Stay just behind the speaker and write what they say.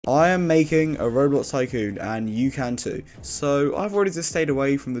I am making a Roblox Tycoon, and you can too. So I've already just stayed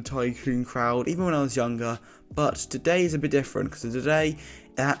away from the Tycoon crowd, even when I was younger, but today is a bit different, because today,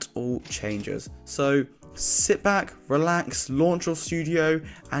 that all changes. So sit back, relax, launch your studio,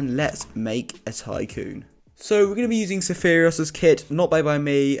 and let's make a Tycoon. So we're going to be using Sephiroth's kit, not by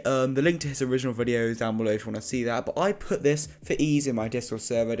me. The link to his original video is down below if you want to see that. But I put this for ease in my Discord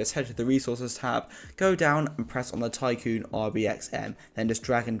server. Just head to the resources tab, go down and press on the TYCOON RBXM. Then just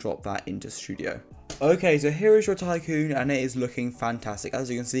drag and drop that into Studio. Okay, so here is your Tycoon and it is looking fantastic.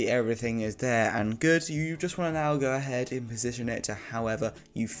 As you can see, everything is there and good. You just want to now go ahead and position it to however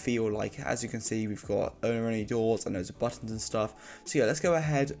you feel like it. As you can see, we've got owner-only doors and loads of buttons and stuff. So yeah, let's go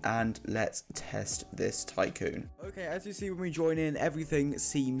ahead and let's test this Tycoon. Okay, as you see when we join in, everything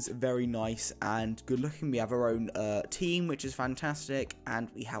seems very nice and good looking. We have our own team, which is fantastic, and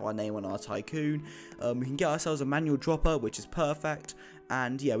we have our name on our Tycoon. We can get ourselves a manual dropper, which is perfect.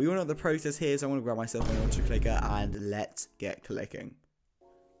 And yeah, we all know the process here, so I'm going to grab myself an auto clicker and let's get clicking.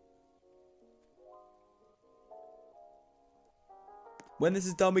 When this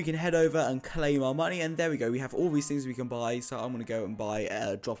is done, we can head over and claim our money, and there we go. We have all these things we can buy, so I'm going to go and buy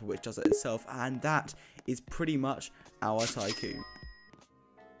a dropper which does it itself, and that is pretty much our Tycoon.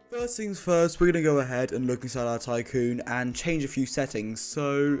 First things first, we're going to go ahead and look inside our Tycoon and change a few settings.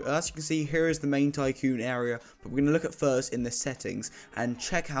 So as you can see, here is the main Tycoon area, but we're going to look at first in the settings and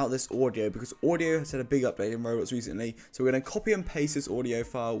check out this audio, because audio has had a big update in Roblox recently. So we're going to copy and paste this audio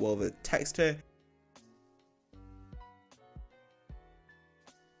file, well, the text here.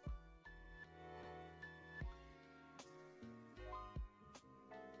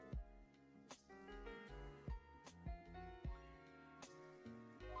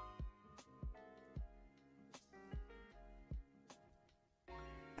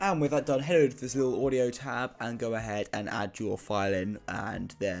 And with that done, head over to this little audio tab and go ahead and add your file in,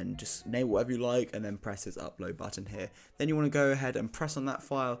 and then just name whatever you like and then press this upload button here. Then you want to go ahead and press on that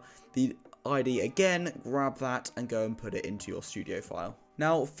file, the ID again, grab that and go and put it into your studio file.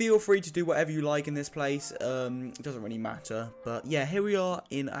 Now feel free to do whatever you like in this place, it doesn't really matter, but yeah, here we are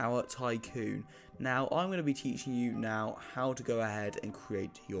in our Tycoon. Now I'm going to be teaching you now how to go ahead and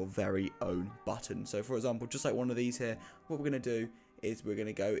create your very own button. So for example, just like one of these here, what we're going to do is we're going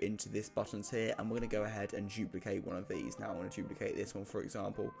to go into this buttons here and we're going to go ahead and duplicate one of these. Now I want to duplicate this one, for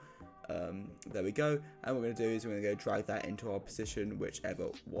example. There we go, and what we're going to do is we're going to go drag that into our position, whichever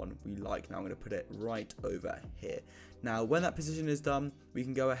one we like. Now I'm going to put it right over here. Now when that position is done, we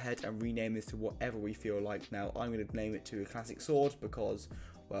can go ahead and rename this to whatever we feel like. Now I'm going to name it to a classic sword, because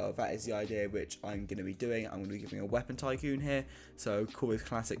well, that is the idea which I'm going to be doing. I'm going to be giving a weapon Tycoon here, so call this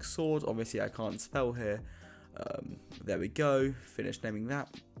classic sword. Obviously I can't spell here. There we go, finish naming that.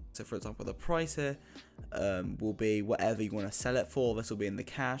 So for example, the price here will be whatever you want to sell it for. This will be in the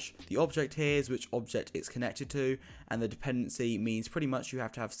cash. The object here is which object it's connected to, and the dependency means pretty much you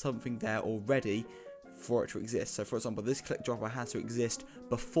have to have something there already for it to exist. So for example, this click dropper has to exist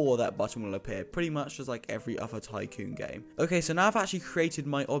before that button will appear, pretty much just like every other Tycoon game. Okay, so now I've actually created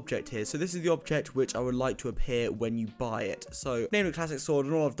my object here. So this is the object which I would like to appear when you buy it. So name it classic sword,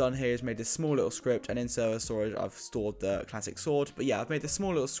 and all I've done here is made this small little script, and in server storage I've stored the classic sword. But yeah, I've made this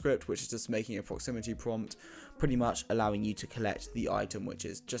small little script which is just making a proximity prompt, pretty much allowing you to collect the item, which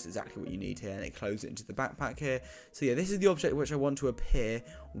is just exactly what you need here, and it closes it into the backpack here. So yeah, this is the object which I want to appear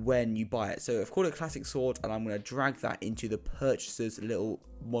when you buy it. So I've called it classic sword, and I'm going to drag that into the purchaser's little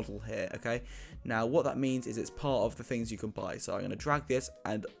model here. Okay, now what that means is it's part of the things you can buy. So I'm going to drag this,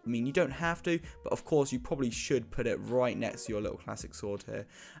 and I mean, you don't have to, but of course you probably should put it right next to your little classic sword here,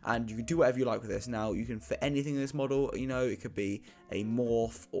 and you can do whatever you like with this. Now you can fit anything in this model, you know, it could be a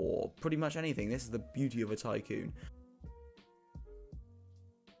morph or pretty much anything. This is the beauty of a Tycoon.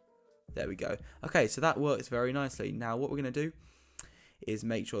 There we go. Okay, so that works very nicely. Now what we're going to do is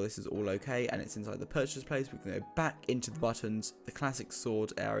make sure this is all okay and it's inside the purchase place. We can go back into the buttons, the classic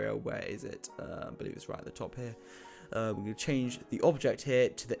sword area. Where is it? I believe it's right at the top here. We're going to change the object here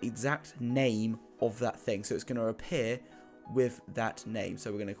to the exact name of that thing, so it's going to appear with that name.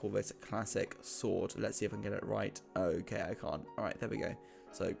 So we're going to call this classic sword. Let's see if I can get it right. Okay, I can't. Alright, there we go.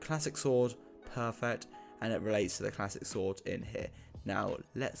 So classic sword, perfect, and it relates to the classic sword in here. Now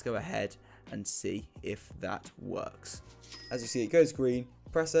let's go ahead and see if that works. As you see, it goes green,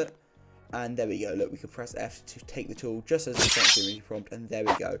 press it, and there we go. Look, we can press F to take the tool just as the proximity prompt, and there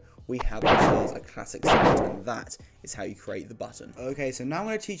we go. We have ourselves a classic sword, and that is how you create the button. Okay, so now I'm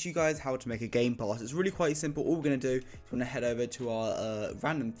going to teach you guys how to make a Gamepass. It's really quite simple. All we're going to do is we're going to head over to our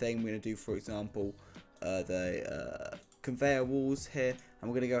random thing. We're going to do, for example, the conveyor walls here, and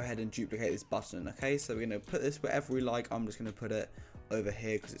we're going to go ahead and duplicate this button. Okay, so we're going to put this wherever we like. I'm just going to put it over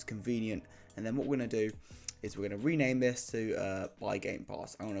here because it's convenient. And then what we're going to do is we're going to rename this to Buy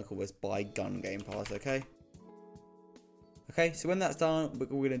Gamepass. I'm going to call this Buy Gun Gamepass, okay? Okay, so when that's done,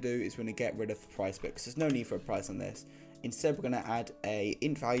 what we're going to do is we're going to get rid of the price bit because there's no need for a price on this. Instead, we're going to add a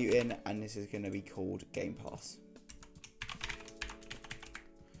int value in, and this is going to be called Gamepass.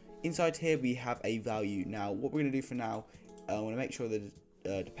 Inside here, we have a value. Now, what we're going to do for now, I want to make sure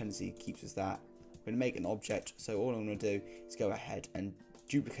that dependency keeps us that. We're going to make an object, so all I'm going to do is go ahead and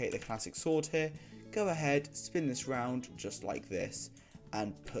duplicate the classic sword here. Go ahead, spin this round just like this,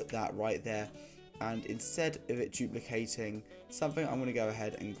 and put that right there. And instead of it duplicating something, I'm going to go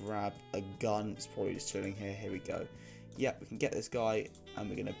ahead and grab a gun. It's probably just chilling here. Here we go. Yeah, we can get this guy, and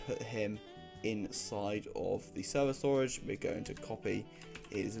we're going to put him inside of the server storage. We're going to copy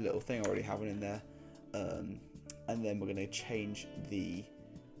his little thing I already have it in there, and then we're going to change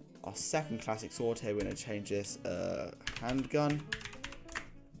our second classic sword here. We're going to change this handgun.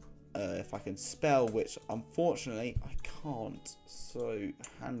 If I can spell, which unfortunately I can't. So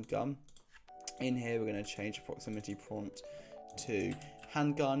handgun. In here, we're going to change proximity prompt to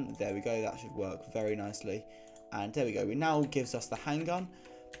handgun. There we go. That should work very nicely. And there we go. It now gives us the handgun.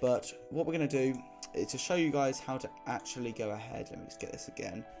 But what we're going to do is to show you guys how to actually go ahead. Let me just get this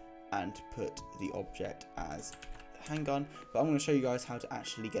again and put the object as handgun. But I'm going to show you guys how to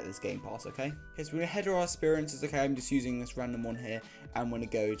actually get this game pass, okay? Okay, so we're going to head to our experiences, okay? I'm just using this random one here. I'm going to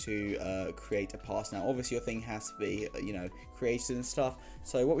go to create a pass. Now, obviously, your thing has to be, created and stuff.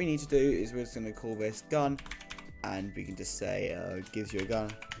 So what we need to do is we're just going to call this gun. And we can just say, gives you a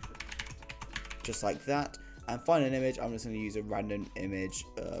gun. Just like that. And find an image. I'm just going to use a random image,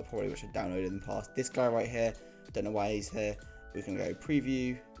 probably which I downloaded in the past. This guy right here. Don't know why he's here. We can go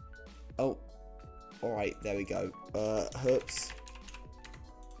preview. Oh. Alright, there we go. Hoops.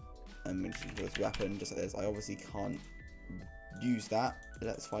 And we just use this weapon just like this. I obviously can't use that.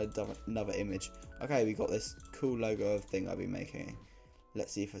 Let's find another image. Okay, we got this cool logo of thing I've been making.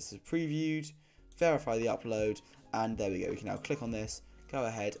 Let's see if this is previewed. Verify the upload. And there we go. We can now click on this. Go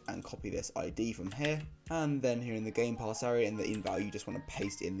ahead and copy this ID from here. And then here in the Game Pass area, in the in value, you just want to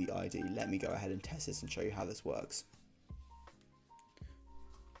paste in the ID. Let me go ahead and test this and show you how this works.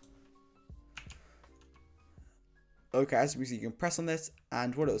 Okay, as you can see, you can press on this,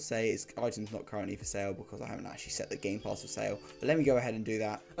 and what it will say is items not currently for sale because I haven't actually set the Game Pass for sale. But let me go ahead and do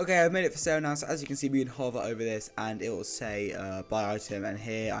that. Okay, I've made it for sale now, so as you can see, we can hover over this, and it will say buy item, and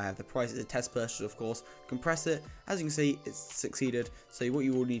here I have the price. It's a test purchase, of course. Compress it. As you can see, it's succeeded. So what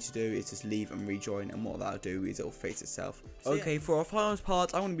you will need to do is just leave and rejoin, and what that'll do is it will fix itself. So okay, for our final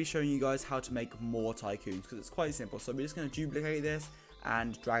part, I want to be showing you guys how to make more tycoons because it's quite simple. So we're just going to duplicate this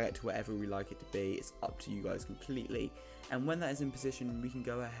and drag it to wherever we like it to be. It's up to you guys completely. And when that is in position, we can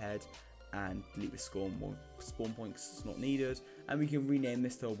go ahead and delete the spawn point because it's not needed, and we can rename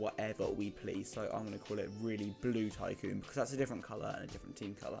this to whatever we please. So I'm going to call it really blue tycoon because that's a different color and a different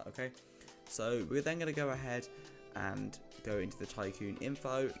team color. Okay, so we're then going to go ahead and go into the tycoon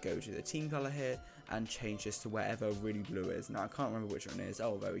info, go to the team color here, and change this to wherever really blue is. Now I can't remember which one it is.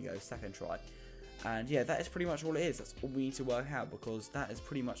 Oh, there we go, second try. And yeah, that is pretty much all it is. That's all we need to work out because that is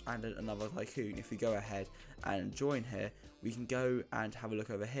pretty much added another tycoon. If we go ahead and join here, we can go and have a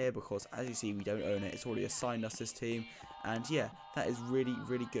look over here because as you see, we don't own it. It's already assigned us this team. And yeah, that is really,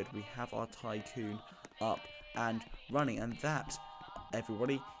 really good. We have our tycoon up and running. And that,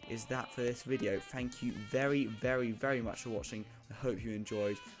 everybody, is that for this video. Thank you very, very, very much for watching. I hope you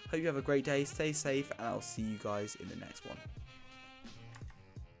enjoyed. Hope you have a great day. Stay safe, and I'll see you guys in the next one.